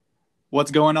What's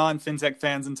going on, fintech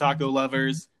fans and taco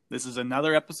lovers? This is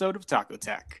another episode of Taco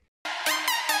Tech.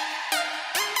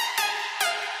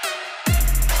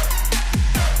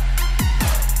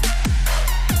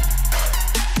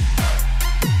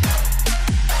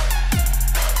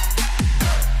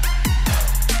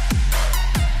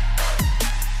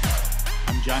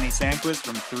 I'm Johnny Sanquist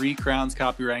from Three Crowns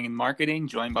Copywriting and Marketing,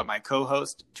 joined by my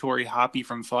co-host, Tori Hoppy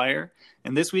from Flyer.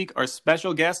 And this week, our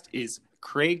special guest is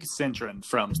Craig Cintron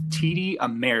from TD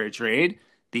Ameritrade,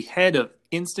 the head of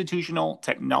Institutional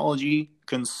Technology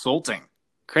Consulting.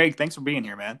 Craig, thanks for being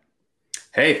here, man.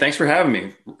 Hey, thanks for having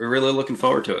me. We're really looking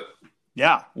forward to it.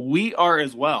 Yeah, we are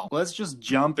as well. Let's just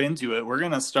jump into it. We're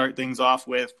going to start things off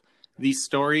with the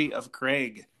story of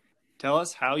Craig. Tell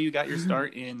us how you got your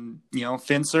start in,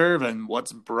 FinServ and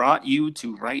what's brought you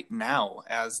to right now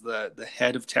as the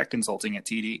head of tech consulting at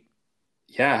TD.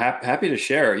 Yeah, happy to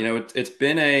share. It's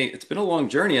been a long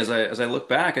journey. As I look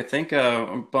back, I think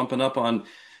I'm bumping up on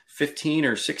 15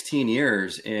 or 16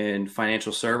 years in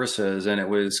financial services, and it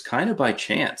was kind of by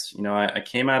chance. I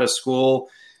came out of school,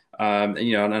 and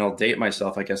I'll date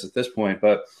myself, I guess, at this point,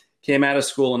 but came out of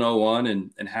school in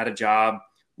 01 and had a job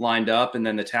lined up, and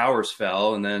then the towers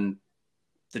fell, and then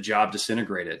the job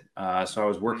disintegrated. So I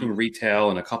was working retail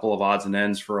and a couple of odds and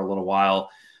ends for a little while.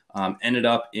 Ended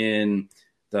up in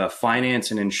the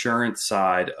finance and insurance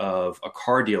side of a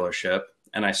car dealership.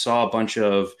 And I saw a bunch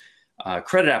of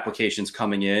credit applications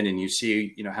coming in, and you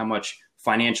see, how much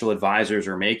financial advisors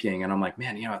are making. And I'm like,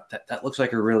 man, that looks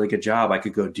like a really good job. I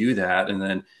could go do that. And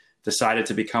then decided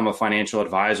to become a financial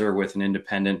advisor with an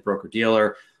independent broker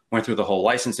dealer, went through the whole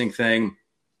licensing thing,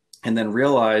 and then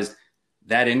realized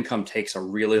that income takes a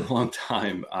really long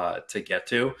time to get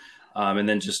to. And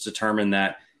then just determined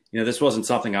that, this wasn't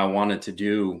something I wanted to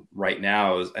do right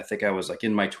now. I think I was like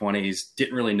in my 20s,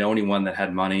 didn't really know anyone that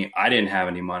had money. I didn't have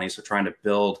any money. So trying to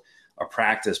build a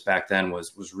practice back then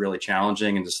was really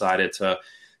challenging, and decided to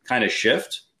kind of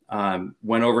shift.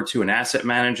 Went over to an asset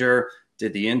manager,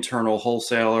 did the internal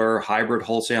wholesaler, hybrid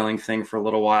wholesaling thing for a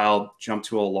little while, jumped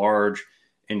to a large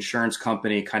insurance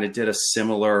company, kind of did a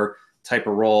similar type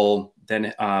of role,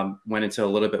 then went into a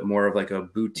little bit more of like a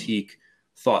boutique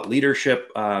thought leadership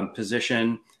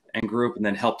position and group, and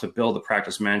then helped to build the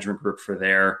practice management group for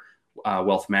their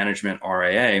wealth management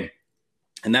RIA.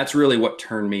 And that's really what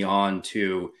turned me on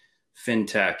to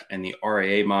fintech and the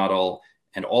RIA model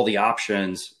and all the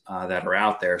options that are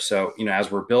out there. So,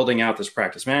 as we're building out this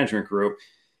practice management group,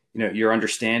 you're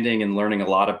understanding and learning a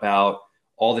lot about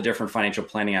all the different financial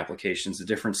planning applications, the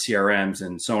different CRMs,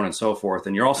 and so on and so forth.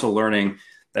 And you're also learning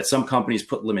that some companies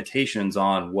put limitations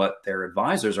on what their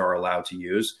advisors are allowed to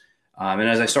use. And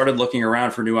as I started looking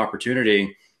around for new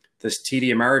opportunity, this TD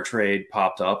Ameritrade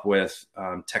popped up with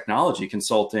technology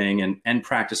consulting and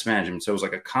practice management. So it was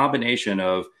like a combination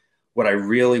of what I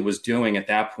really was doing at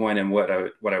that point and what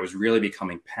I was really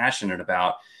becoming passionate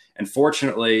about. And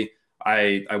fortunately,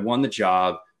 I won the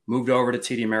job, moved over to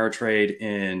TD Ameritrade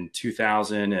in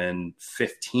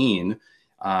 2015.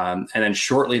 And then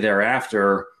shortly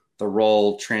thereafter, the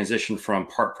role transitioned from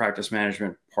part practice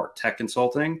management, part tech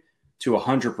consulting to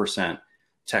 100%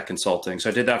 tech consulting. So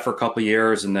I did that for a couple of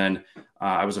years. And then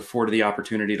I was afforded the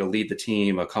opportunity to lead the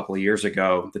team a couple of years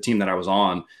ago, the team that I was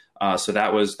on. So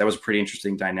that was a pretty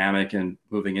interesting dynamic, and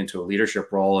moving into a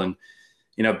leadership role, and,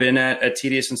 been at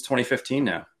TD since 2015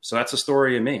 now. So that's the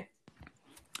story of me.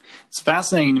 It's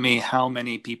fascinating to me how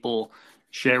many people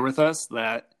share with us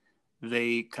that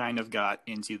they kind of got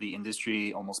into the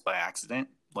industry almost by accident,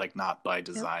 like not by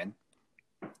design.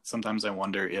 Yep. Sometimes I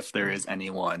wonder if there is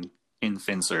anyone in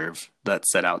FinServ that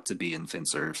set out to be in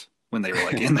FinServ when they were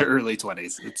like in their early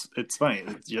 20s. It's funny.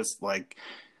 It's just like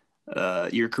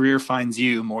your career finds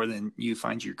you more than you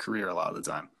find your career a lot of the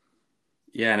time.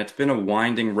 Yeah, and it's been a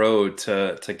winding road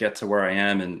to get to where I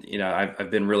am. And, I've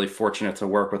been really fortunate to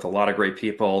work with a lot of great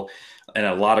people and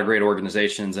a lot of great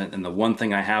organizations. And the one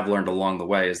thing I have learned along the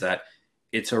way is that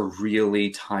it's a really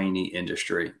tiny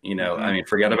industry. I mean,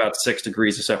 forget about 6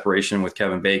 degrees of separation with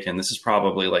Kevin Bacon. This is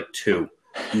probably like 2,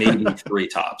 maybe 3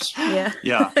 tops. Yeah.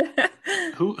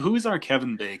 Who's our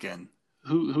Kevin Bacon?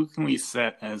 Who can we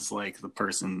set as like the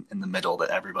person in the middle that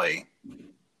everybody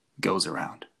goes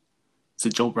around? Is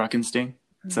it Joel Bruckenstein?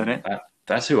 Is that it?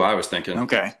 That's who I was thinking.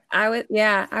 Okay. I would 3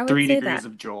 say degrees that.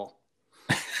 of Joel.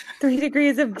 3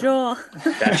 degrees of Joel.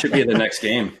 That should be the next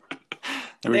game.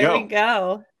 There we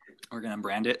go. We're going to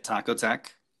brand it Taco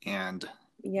Tech, and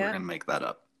we're going to make that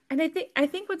up. And I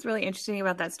think what's really interesting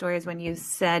about that story is when you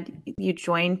said you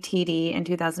joined TD in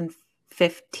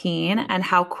 2015 and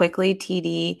how quickly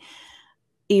TD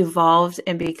evolved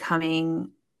in becoming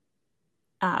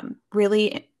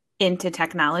really into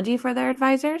technology for their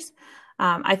advisors.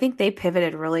 I think they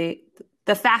pivoted really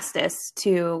the fastest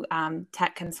to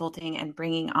tech consulting and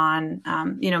bringing on,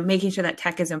 making sure that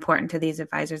tech is important to these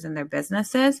advisors and their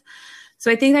businesses. So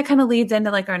I think that kind of leads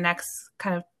into like our next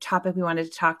kind of topic we wanted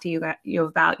to talk to you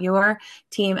about. Your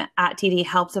team at TD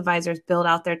helps advisors build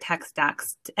out their tech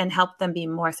stacks and help them be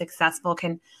more successful.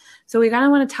 So we kind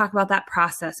of want to talk about that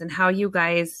process and how you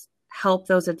guys help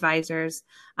those advisors.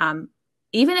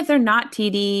 Even if they're not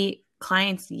TD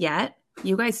clients yet,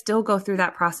 you guys still go through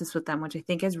that process with them, which I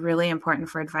think is really important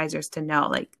for advisors to know.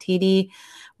 Like TD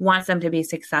wants them to be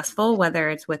successful, whether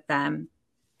it's with them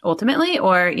ultimately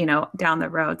or, down the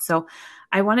road. So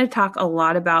I want to talk a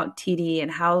lot about TD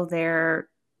and how their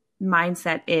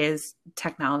mindset is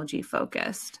technology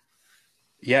focused.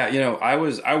 Yeah. I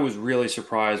was really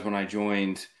surprised when I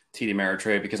joined TD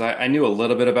Ameritrade because I knew a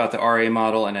little bit about the RA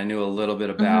model and I knew a little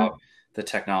bit about the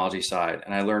technology side.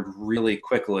 And I learned really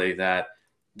quickly that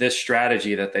this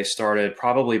strategy that they started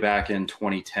probably back in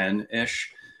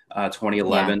 2010-ish,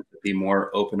 2011, to be more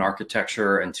open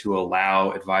architecture and to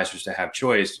allow advisors to have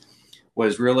choice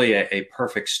was really a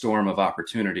perfect storm of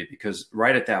opportunity, because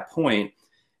right at that point,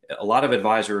 a lot of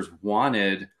advisors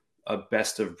wanted a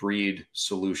best of breed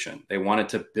solution. They wanted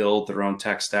to build their own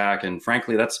tech stack. And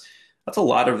frankly, that's a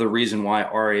lot of the reason why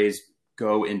RAs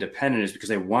go independent, is because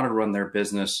they want to run their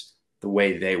business the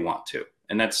way they want to.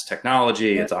 And that's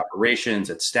technology, it's operations,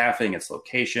 it's staffing, it's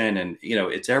location, and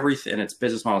it's everything, it's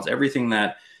business models, everything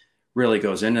that really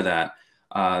goes into that.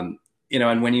 And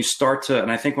when you start to,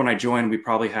 and I think when I joined, we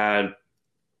probably had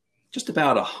just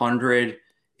about 100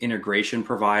 integration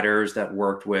providers that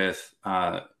worked with,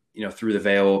 through the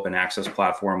Veo Open Access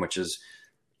platform, which is,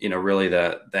 really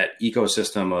that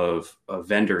ecosystem of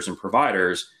vendors and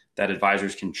providers that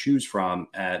advisors can choose from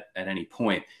at any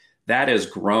point. That has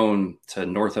grown to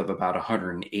north of about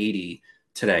 180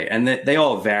 today. And they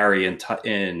all vary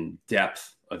in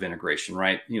depth of integration,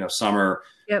 right? Some are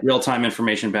real-time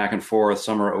information back and forth,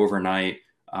 some are overnight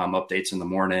updates in the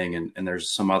morning, and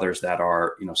there's some others that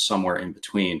are, somewhere in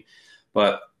between.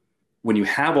 But when you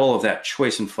have all of that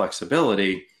choice and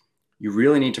flexibility, you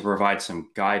really need to provide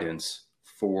some guidance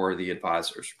for the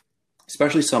advisors,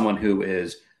 especially someone who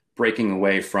is breaking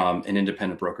away from an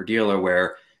independent broker dealer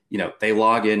where they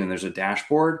log in and there's a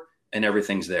dashboard and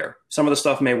everything's there. Some of the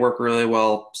stuff may work really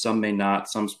well, some may not,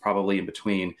 some's probably in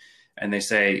between. And they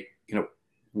say,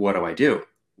 what do I do?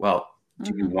 Well,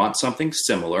 do you want something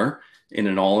similar in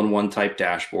an all-in-one type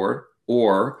dashboard,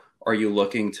 or are you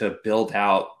looking to build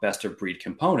out best of breed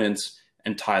components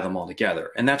and tie them all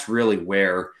together? And that's really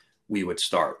where we would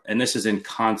start. And this is in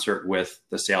concert with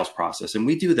the sales process. And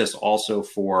we do this also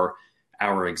for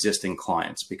our existing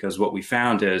clients, because what we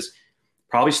found is,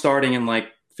 probably starting in like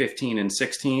 15 and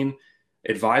 16,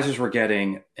 advisors were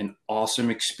getting an awesome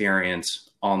experience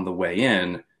on the way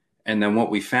in. And then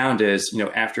what we found is,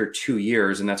 after 2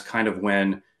 years, and that's kind of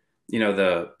when,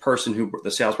 the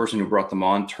salesperson who brought them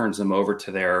on turns them over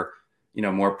to their,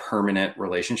 more permanent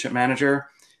relationship manager,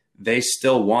 they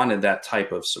still wanted that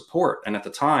type of support. And at the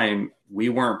time, we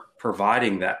weren't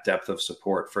providing that depth of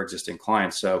support for existing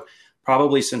clients. So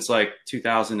probably since like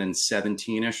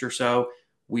 2017-ish or so,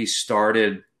 we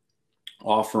started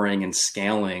offering and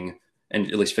scaling, and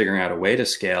at least figuring out a way to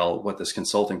scale what this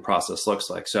consulting process looks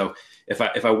like. So if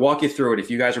I walk you through it,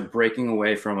 if you guys are breaking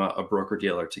away from a broker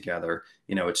dealer together,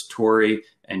 it's Tori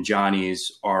and Johnny's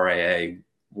RAA,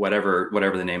 whatever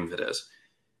the name of it is,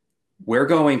 we're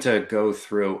going to go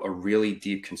through a really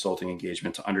deep consulting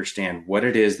engagement to understand what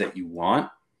it is that you want,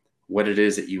 what it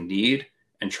is that you need,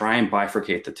 and try and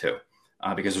bifurcate the two.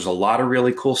 Because there's a lot of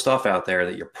really cool stuff out there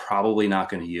that you're probably not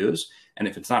going to use. And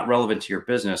if it's not relevant to your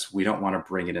business, we don't want to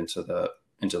bring it into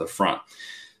the front.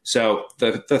 So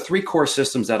the three core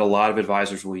systems that a lot of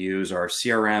advisors will use are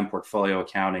CRM, portfolio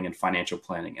accounting, and financial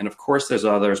planning. And of course, there's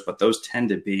others, but those tend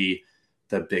to be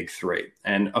the big three.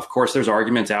 And of course, there's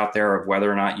arguments out there of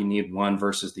whether or not you need one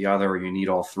versus the other, or you need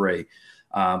all three.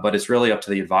 But it's really up to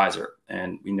the advisor.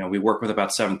 And, we work with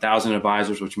about 7,000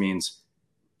 advisors, which means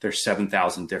there's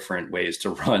 7,000 different ways to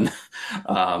run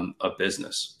a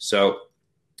business. So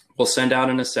we'll send out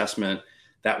an assessment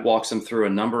that walks them through a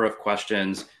number of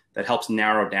questions that helps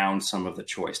narrow down some of the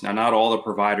choice. Now, not all the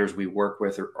providers we work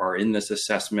with are in this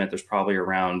assessment. There's probably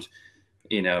around,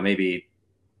 maybe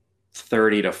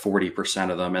 30 to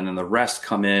 40% of them. And then the rest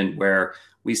come in where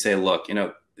we say, look,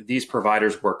 these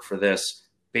providers work for this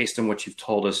based on what you've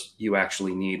told us you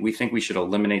actually need. We think we should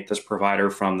eliminate this provider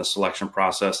from the selection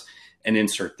process and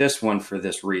insert this one for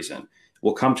this reason.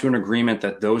 We'll come to an agreement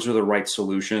that those are the right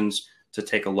solutions to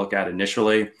take a look at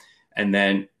initially. And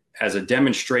then as a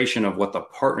demonstration of what the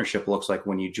partnership looks like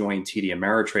when you join TD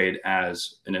Ameritrade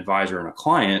as an advisor and a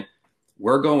client,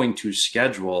 we're going to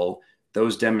schedule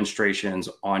those demonstrations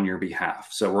on your behalf.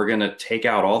 So we're going to take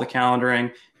out all the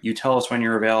calendaring. You tell us when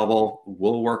you're available.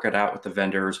 We'll work it out with the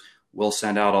vendors. We'll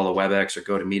send out all the WebEx or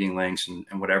GoToMeeting links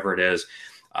and whatever it is.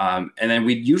 And then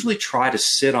we usually try to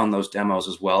sit on those demos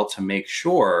as well to make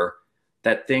sure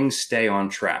that things stay on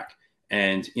track.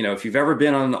 And, if you've ever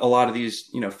been on a lot of these,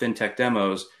 fintech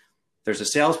demos, there's a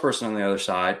salesperson on the other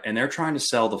side, and they're trying to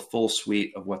sell the full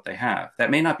suite of what they have.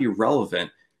 That may not be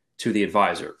relevant to the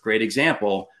advisor. Great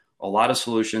example. A lot of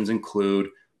solutions include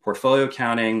portfolio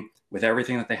accounting with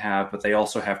everything that they have, but they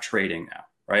also have trading now,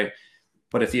 right?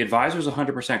 But if the advisor is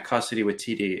 100% custody with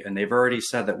TD and they've already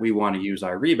said that we want to use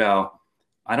iRebal,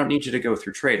 I don't need you to go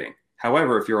through trading.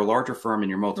 However, if you're a larger firm and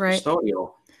you're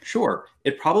multi-custodial, sure,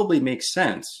 it probably makes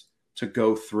sense to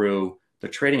go through the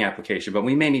trading application, but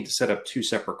we may need to set up 2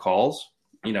 separate calls,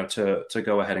 to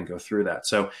go ahead and go through that.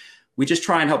 So we just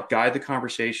try and help guide the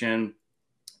conversation.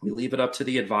 We leave it up to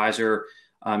the advisor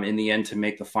in the end to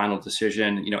make the final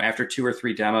decision. After 2 or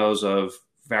 3 demos of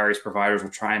various providers,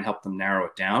 we'll try and help them narrow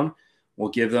it down. We'll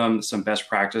give them some best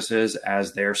practices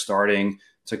as they're starting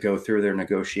to go through their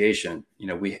negotiation.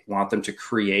 We want them to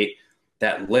create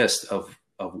that list of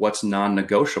what's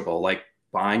non-negotiable, like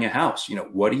buying a house.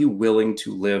 What are you willing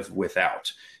to live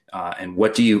without? And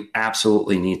what do you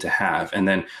absolutely need to have? And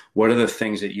then what are the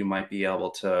things that you might be able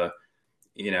to,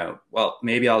 well,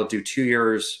 maybe I'll do 2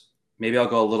 years, maybe I'll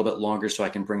go a little bit longer so I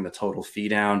can bring the total fee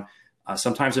down.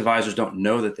 Sometimes advisors don't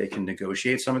know that they can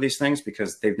negotiate some of these things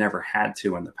because they've never had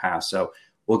to in the past. So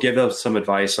we'll give them some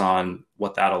advice on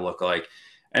what that'll look like.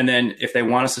 And then if they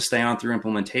want us to stay on through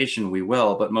implementation, we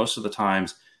will. But most of the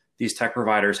times, these tech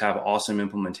providers have awesome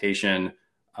implementation,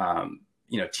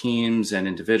 teams and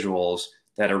individuals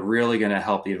that are really going to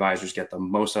help the advisors get the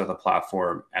most out of the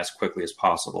platform as quickly as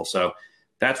possible. So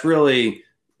that's really,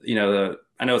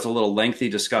 I know it's a little lengthy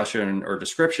discussion or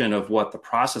description of what the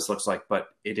process looks like, but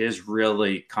it is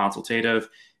really consultative.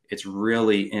 It's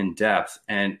really in depth,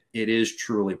 and it is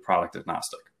truly product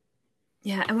agnostic.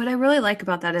 Yeah. And what I really like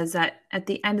about that is that at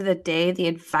the end of the day, the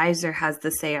advisor has the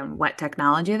say on what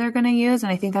technology they're going to use.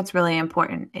 And I think that's really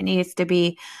important. It needs to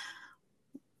be,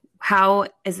 how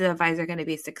is the advisor going to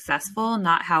be successful,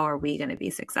 not how are we going to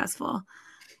be successful?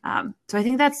 So I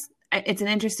think it's an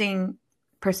interesting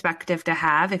perspective to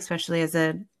have, especially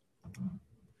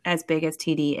as big as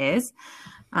TD is.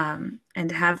 And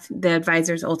to have the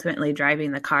advisors ultimately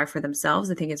driving the car for themselves,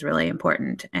 I think is really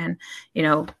important. And,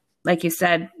 like you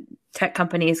said, tech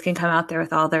companies can come out there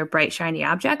with all their bright, shiny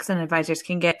objects, and advisors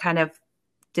can get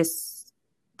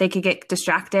they could get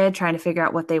distracted trying to figure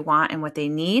out what they want and what they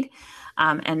need.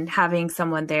 And having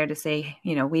someone there to say,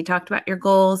 we talked about your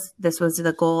goals. This was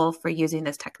the goal for using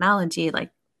this technology. Like,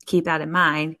 keep that in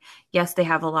mind. Yes, they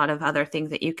have a lot of other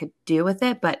things that you could do with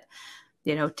it, but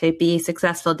to be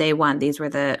successful day one, this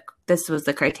was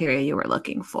the criteria you were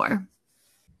looking for.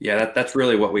 Yeah, that's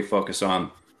really what we focus on.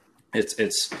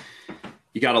 It's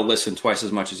you got to listen twice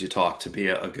as much as you talk to be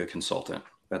a good consultant.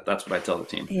 That's what I tell the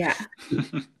team. Yeah.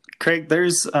 Craig,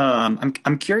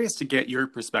 I'm curious to get your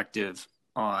perspective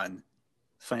on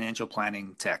financial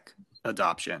planning tech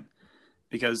adoption,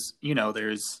 because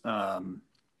there's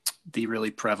the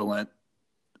really prevalent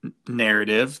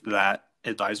narrative that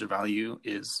advisor value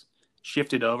is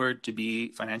shifted over to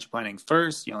be financial planning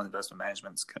first. Investment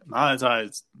management's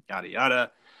commoditized, yada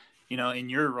yada. In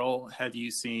your role, have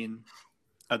you seen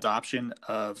adoption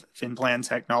of FinPlan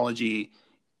technology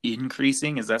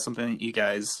increasing? Is that something that you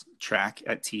guys track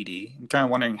at TD? I'm kind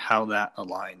of wondering how that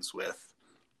aligns with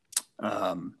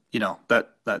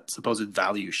that supposed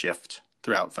value shift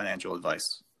throughout financial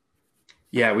advice.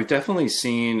 Yeah, we've definitely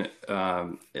seen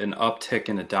an uptick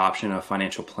in adoption of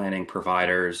financial planning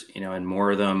providers, and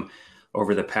more of them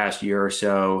over the past year or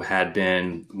so had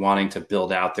been wanting to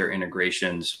build out their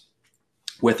integrations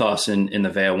with us in the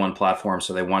Vea One platform.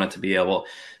 So they wanted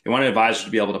advisors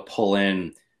to be able to pull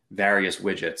in various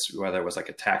widgets, whether it was like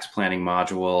a tax planning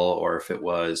module or if it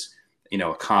was,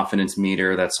 a confidence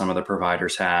meter that some of the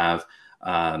providers have,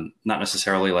 not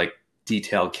necessarily like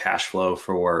detailed cash flow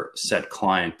for said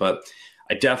client. But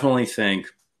I definitely think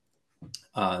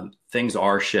things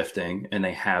are shifting, and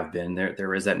they have been.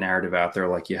 There is that narrative out there,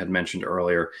 like you had mentioned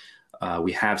earlier.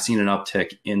 We have seen an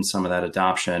uptick in some of that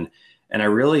adoption. And I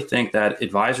really think that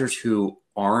advisors who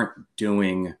aren't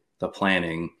doing the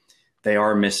planning, they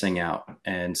are missing out.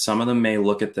 And some of them may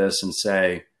look at this and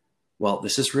say, well,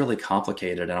 this is really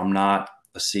complicated and I'm not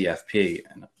a CFP.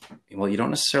 And well, you don't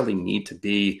necessarily need to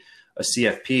be a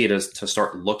CFP to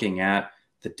start looking at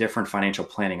the different financial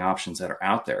planning options that are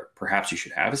out there. Perhaps you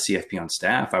should have a CFP on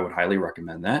staff. I would highly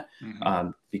recommend that,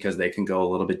 because they can go a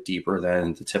little bit deeper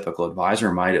than the typical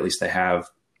advisor might. At least they have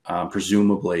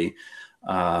presumably,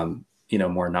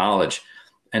 more knowledge.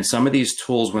 And some of these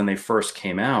tools, when they first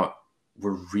came out,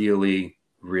 were really,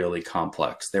 really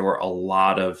complex. There were a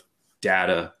lot of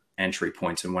data entry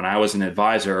points. And when I was an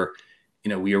advisor,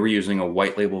 we were using a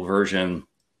white label version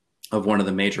of one of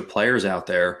the major players out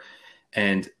there.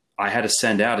 And I had to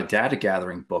send out a data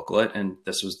gathering booklet. And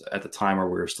this was at the time where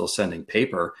we were still sending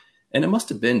paper. And it must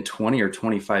have been 20 or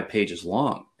 25 pages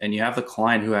long. And you have the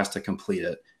client who has to complete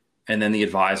it. And then the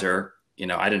advisor,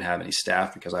 I didn't have any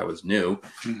staff because I was new.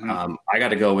 I got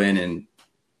to go in and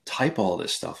type all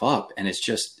this stuff up. And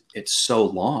it's so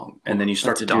long. And then you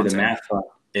start to do the math.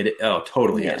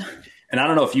 Totally. Yeah. And I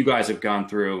don't know if you guys have gone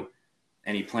through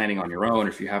any planning on your own, or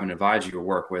if you have an advisor you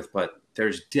work with, but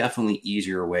there's definitely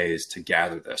easier ways to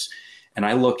gather this. And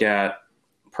I look at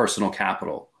Personal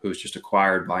Capital, who's just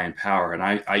acquired by Empower. And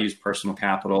I use Personal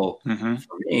Capital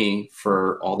for me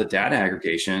for all the data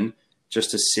aggregation,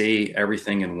 just to see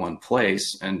everything in one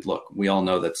place. And look, we all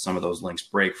know that some of those links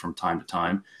break from time to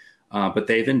time, but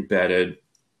they've embedded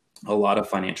a lot of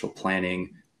financial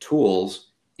planning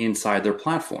tools inside their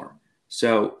platform.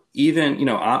 So even,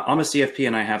 I'm a CFP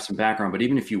and I have some background, but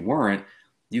even if you weren't,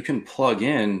 you can plug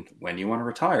in when you want to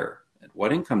retire,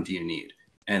 what income do you need?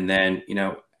 And then,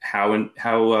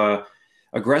 how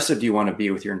aggressive do you want to be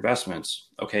with your investments?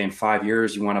 Okay, in 5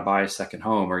 years, you want to buy a second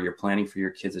home, or you're planning for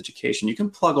your kids' education. You can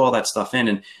plug all that stuff in,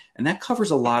 and that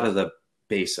covers a lot of the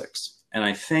basics. And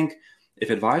I think if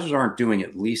advisors aren't doing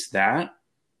at least that,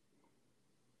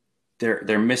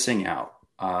 they're missing out.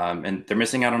 And they're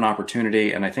missing out on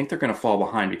opportunity. And I think they're going to fall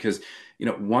behind because,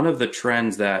 one of the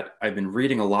trends that I've been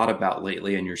reading a lot about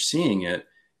lately, and you're seeing it,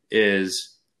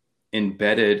 is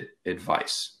embedded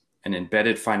advice and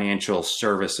embedded financial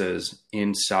services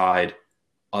inside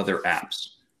other apps.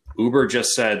 Uber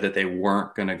just said that they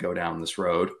weren't going to go down this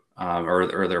road,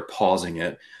 or they're pausing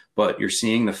it. But you're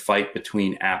seeing the fight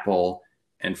between Apple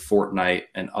and Fortnite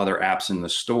and other apps in the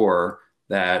store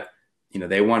that,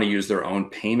 they want to use their own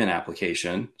payment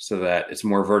application so that it's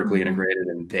more vertically integrated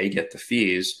and they get the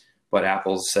fees. But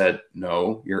Apple said,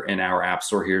 no, you're in our app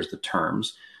store. Here's the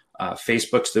terms.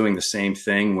 Facebook's doing the same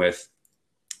thing with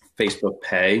Facebook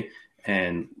Pay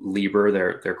and Libra,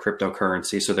 their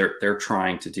cryptocurrency. So they're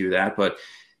trying to do that. But,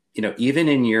 even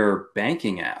in your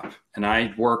banking app, and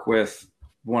I work with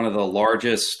one of the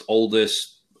largest,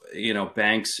 oldest,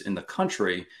 banks in the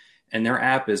country, and their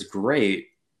app is great,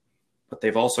 but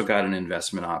they've also got an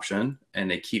investment option, and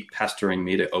they keep pestering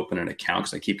me to open an account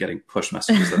because I keep getting push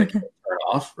messages that I can't turn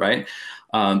off, right?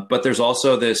 But there's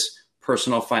also this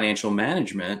personal financial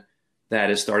management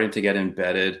that is starting to get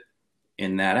embedded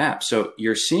in that app. So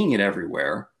you're seeing it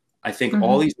everywhere. I think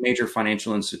all these major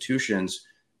financial institutions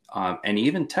and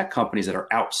even tech companies that are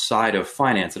outside of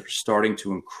finance that are starting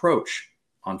to encroach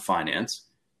on finance,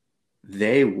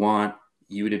 they want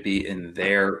you to be in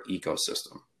their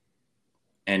ecosystem.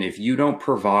 And if you don't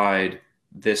provide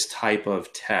this type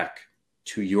of tech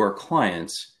to your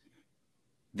clients,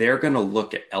 they're going to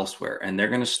look at elsewhere, and they're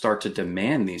going to start to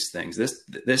demand these things.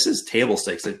 This is table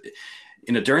stakes.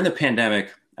 During the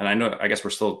pandemic, and I guess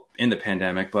we're still in the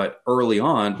pandemic, but early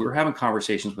on, we were having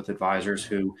conversations with advisors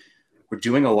who were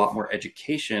doing a lot more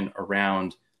education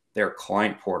around their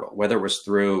client portal, whether it was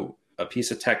through a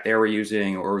piece of tech they were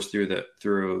using or it was through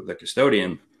the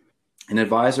custodian. And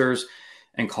advisors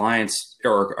and clients,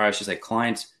 or I should say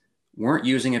clients, weren't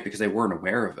using it because they weren't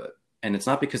aware of it. And it's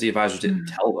not because the advisors didn't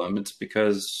tell them, it's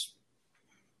because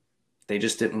they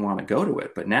just didn't want to go to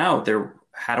it. But now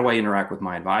how do I interact with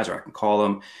my advisor? I can call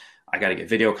them, I got to get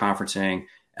video conferencing,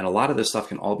 and a lot of this stuff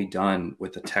can all be done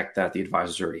with the tech that the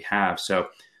advisors already have. So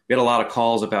we had a lot of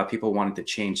calls about people wanting to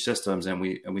change systems, and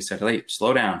we said, hey,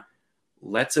 slow down.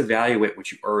 Let's evaluate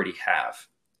what you already have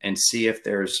and see if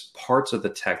there's parts of the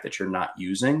tech that you're not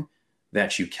using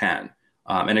that you can.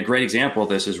 And a great example of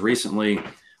this is recently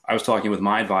I was talking with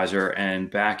my advisor,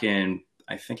 and back in,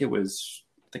 I think it was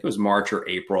March or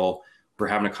April, we're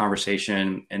having a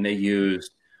conversation, and they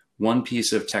used one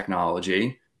piece of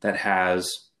technology that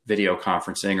has video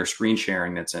conferencing or screen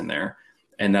sharing that's in there.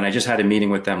 And then I just had a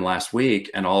meeting with them last week,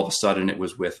 and all of a sudden it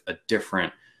was with a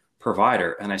different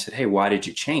provider. And I said, hey, why did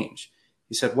you change?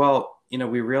 He said, well,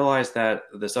 we realized that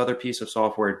this other piece of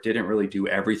software didn't really do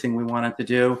everything we wanted to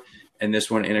do. And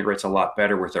this one integrates a lot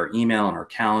better with our email and our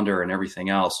calendar and everything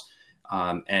else.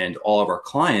 And all of our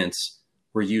clients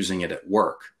were using it at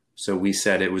work. So we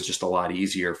said it was just a lot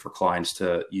easier for clients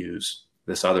to use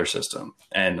this other system.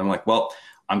 And I'm like, well,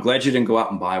 I'm glad you didn't go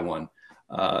out and buy one.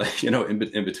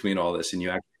 in between all this, and you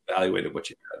actually evaluated what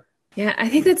you had. Yeah, I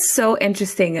think that's so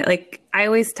interesting. Like I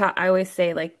always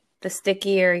say like the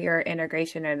stickier your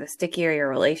integration or the stickier your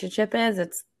relationship is,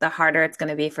 it's the harder it's going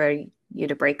to be for you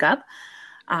to break up.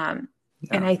 And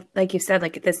I, like you said,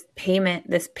 like this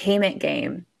payment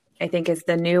game, I think is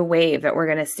the new wave that we're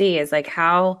going to see is like,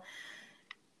 how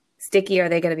sticky are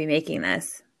they going to be making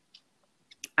this?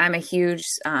 I'm a huge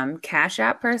Cash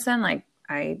App person. Like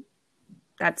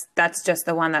that's just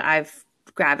the one that I've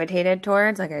gravitated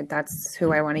towards. Like that's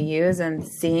who I want to use, and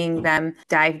seeing them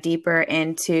dive deeper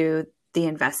into the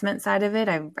investment side of it,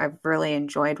 I've really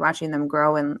enjoyed watching them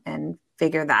grow and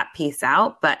figure that piece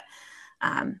out. But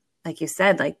like you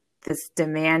said, like this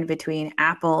demand between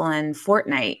Apple and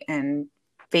Fortnite and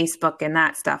Facebook and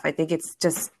that stuff, I think it's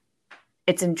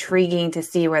intriguing to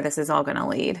see where this is all going to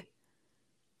lead.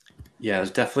 Yeah,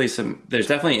 there's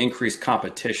definitely increased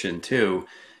competition too,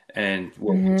 and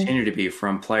will continue to be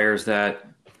from players that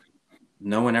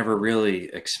no one ever really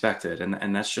expected.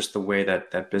 And that's just the way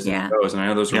that business goes. And I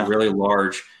know there's a really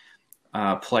large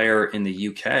player in the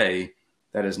UK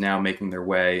that is now making their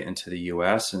way into the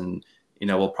US, and,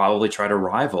 will probably try to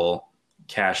rival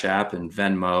Cash App and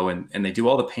Venmo. And they do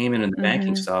all the payment and the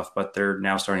banking stuff, but they're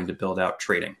now starting to build out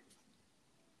trading.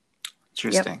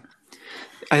 Interesting.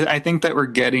 Yep. I think that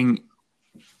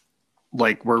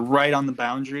we're right on the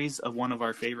boundaries of one of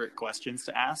our favorite questions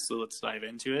to ask. So let's dive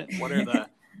into it. What are the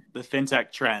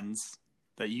fintech trends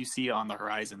that you see on the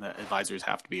horizon that advisors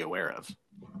have to be aware of?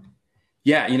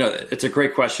 Yeah, it's a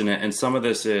great question. And some of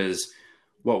this is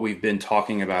what we've been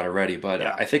talking about already. But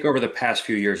I think over the past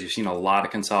few years, you've seen a lot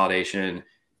of consolidation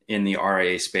in the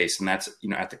RIA space. And that's,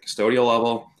 at the custodial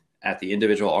level, at the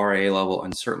individual RIA level,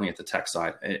 and certainly at the tech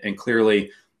side. And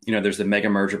clearly, there's the mega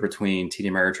merger between TD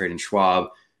Ameritrade and Schwab.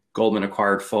 Goldman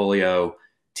acquired Folio,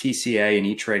 TCA and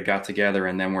E-Trade got together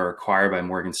and then were acquired by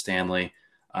Morgan Stanley.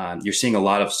 You're seeing a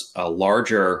lot of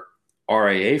larger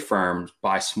RIA firms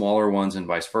buy smaller ones and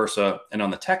vice versa. And on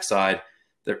the tech side,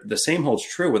 the same holds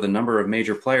true with a number of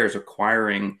major players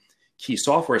acquiring key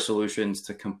software solutions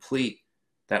to complete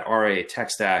that RIA tech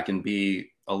stack and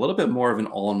be a little bit more of an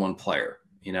all-in-one player.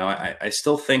 I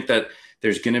still think that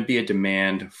there's going to be a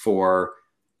demand for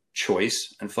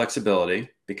choice and flexibility,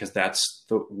 because that's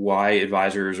why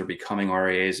advisors are becoming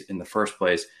RIAs in the first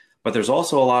place. But there's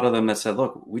also a lot of them that said,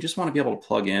 look, we just want to be able to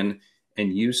plug in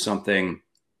and use something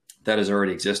that is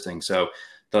already existing. So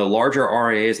the larger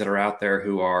RIAs that are out there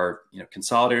who are,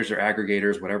 consolidators or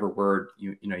aggregators, whatever word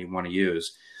you want to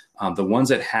use, the ones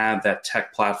that have that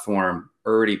tech platform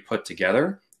already put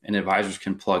together and advisors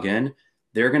can plug in,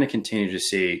 they're going to continue to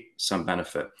see some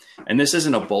benefit. And this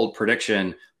isn't a bold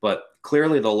prediction, but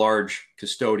clearly the large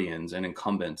custodians and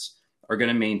incumbents are going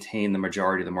to maintain the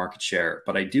majority of the market share.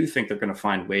 But I do think they're going to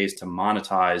find ways to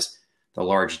monetize the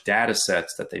large data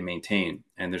sets that they maintain.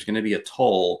 And there's going to be a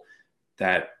toll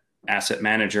that asset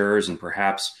managers and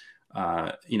perhaps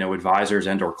advisors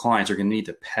and or clients are going to need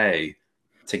to pay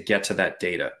to get to that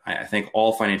data. I think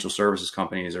all financial services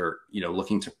companies are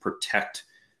looking to protect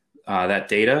that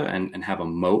data and have a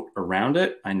moat around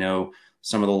it. I know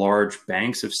some of the large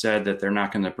banks have said that they're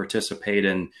not going to participate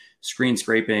in screen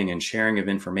scraping and sharing of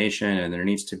information, and there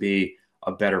needs to be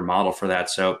a better model for that.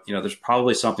 So, there's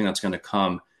probably something that's going to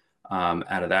come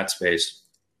out of that space.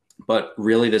 But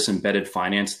really, this embedded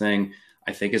finance thing,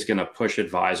 I think, is going to push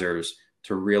advisors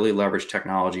to really leverage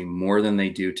technology more than they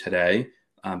do today,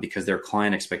 because their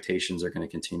client expectations are going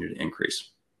to continue to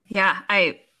increase. Yeah,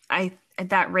 I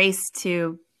that race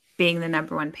to being the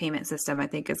number one payment system, I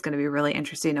think is going to be really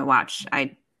interesting to watch.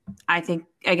 I think,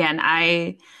 again,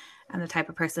 I am the type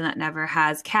of person that never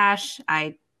has cash.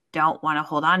 I don't want to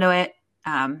hold on to it.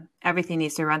 Everything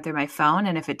needs to run through my phone.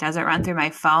 And if it doesn't run through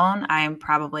my phone, I'm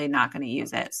probably not going to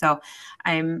use it. So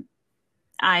I'm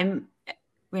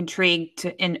intrigued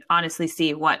to honestly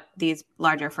see what these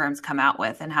larger firms come out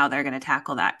with and how they're going to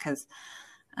tackle that. Because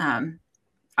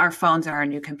our phones are our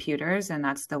new computers, and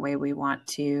that's the way we want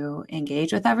to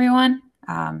engage with everyone.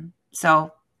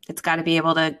 So it's got to be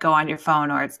able to go on your phone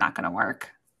or it's not going to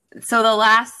work. So the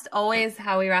last, always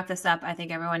how we wrap this up, I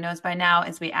think everyone knows by now,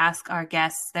 is we ask our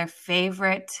guests their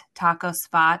favorite taco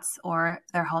spots or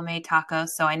their homemade tacos.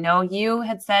 So I know you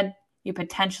had said you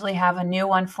potentially have a new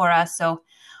one for us. So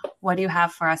what do you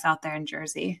have for us out there in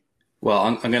Jersey? Well,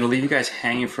 I'm going to leave you guys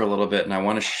hanging for a little bit, and I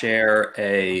want to share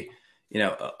a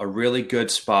really good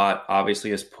spot,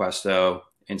 obviously, is Puesto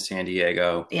in San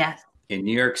Diego. Yes. In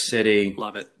New York City.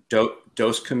 Love it.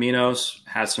 Dos Caminos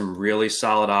has some really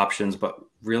solid options, but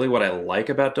really what I like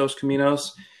about Dos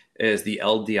Caminos is the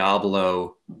El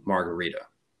Diablo margarita.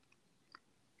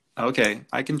 Okay,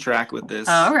 I can track with this.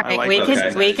 All right, like we where can. this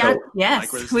is We going. got. I like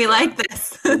Yes, where this we is like going.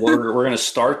 this. we're going to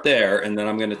start there, and then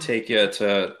I'm going to take you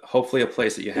to hopefully a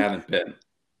place that you haven't been.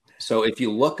 So if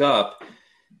you look up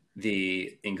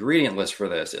the ingredient list for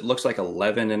this, it looks like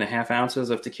 11 and a half ounces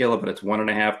of tequila, but it's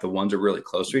 1.5. The ones are really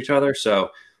close to each other. So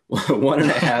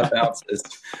 1.5 ounces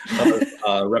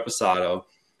of reposado,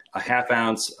 a half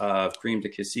ounce of cream de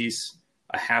cassis,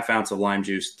 a half ounce of lime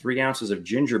juice, 3 ounces of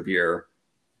ginger beer,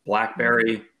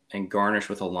 blackberry, and garnish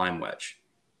with a lime wedge.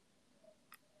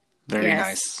 Very Yes.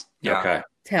 nice. Yeah. Okay.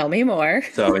 Tell me more.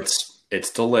 So it's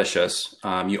delicious.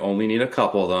 You only need a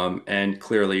couple of them, and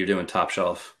clearly you're doing top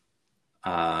shelf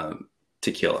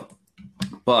tequila.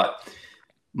 But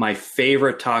my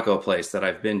favorite taco place that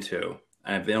I've been to,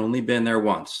 and I've only been there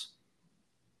once,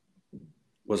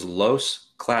 was Los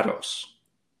Claros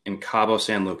in Cabo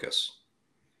San Lucas,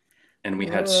 and we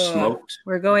had smoked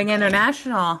We're going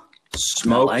international.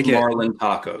 like it. marlin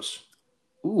tacos.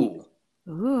 Ooh,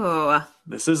 Ooh,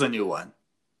 this is a new one.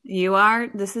 you are.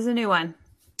 This is a new one.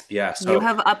 Yeah, so You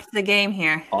have upped the game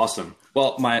here. awesome.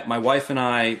 Well, my wife and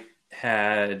I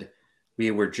we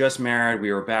were just married.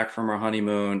 We were back from our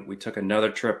honeymoon. We took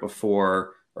another trip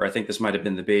before, or I think this might have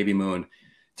been the baby moon,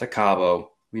 to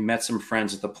Cabo. We met some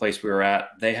friends at the place we were at.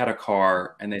 They had a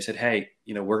car, and they said, hey,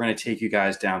 we're going to take you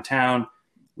guys downtown.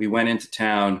 We went into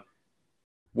town,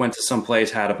 went to some place,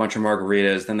 had a bunch of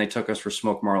margaritas. Then they took us for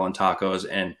smoked marlin tacos.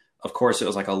 And of course, it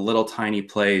was like a little tiny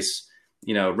place,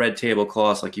 red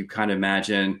tablecloths, like you kind of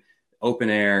imagine, open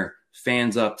air,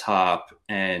 fans up top,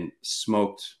 and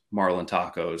smoked marlin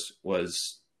tacos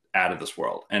was out of this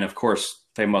world. And of course,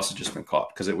 they must have just been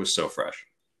caught because it was so fresh.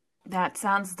 That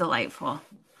sounds delightful.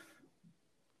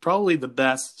 Probably the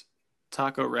best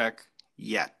taco rec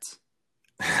yet.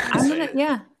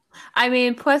 Yeah. I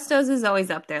mean, Puestos is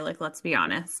always up there. Like, let's be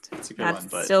honest. It's a good That's one,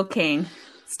 but still king.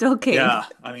 Still king. yeah,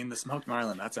 I mean the smoked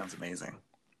marlin, that sounds amazing.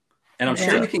 And I'm Yeah.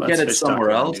 sure you can Let's get it fish taco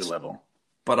somewhere on a else. new level.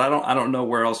 But I don't know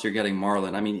where else you're getting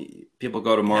marlin. I mean, people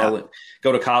go to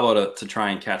go to Cabo to try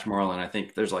and catch marlin. I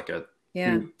think there's like a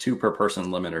two per person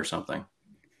limit or something.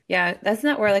 Yeah, that's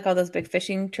not where like all those big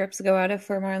fishing trips go out of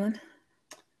for marlin.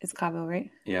 It's Cabo, right?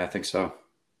 Yeah, I think so.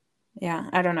 Yeah,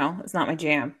 I don't know. It's not my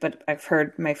jam, but I've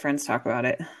heard my friends talk about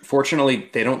it. Fortunately,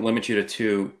 they don't limit you to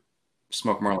 2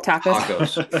 smoked marlin Tacos.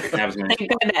 tacos. Thank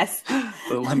goodness.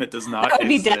 The limit does not That would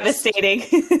be exist. devastating.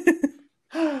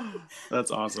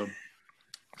 That's awesome.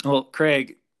 Well,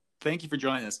 Craig, thank you for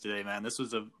joining us today, man. This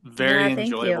was a very Yeah, thank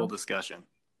enjoyable you. discussion.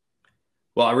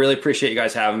 Well, I really appreciate you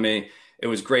guys having me. It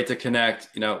was great to connect.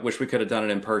 Wish we could have done it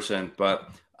in person, but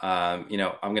I'm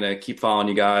going to keep following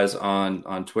you guys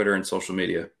on Twitter and social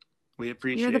media. We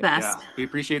appreciate You're the best. Yeah, we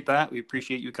appreciate that. We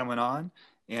appreciate you coming on.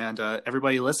 And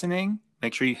everybody listening,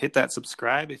 make sure you hit that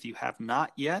subscribe if you have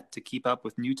not yet to keep up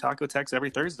with new taco techs every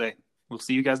Thursday. We'll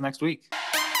see you guys next week.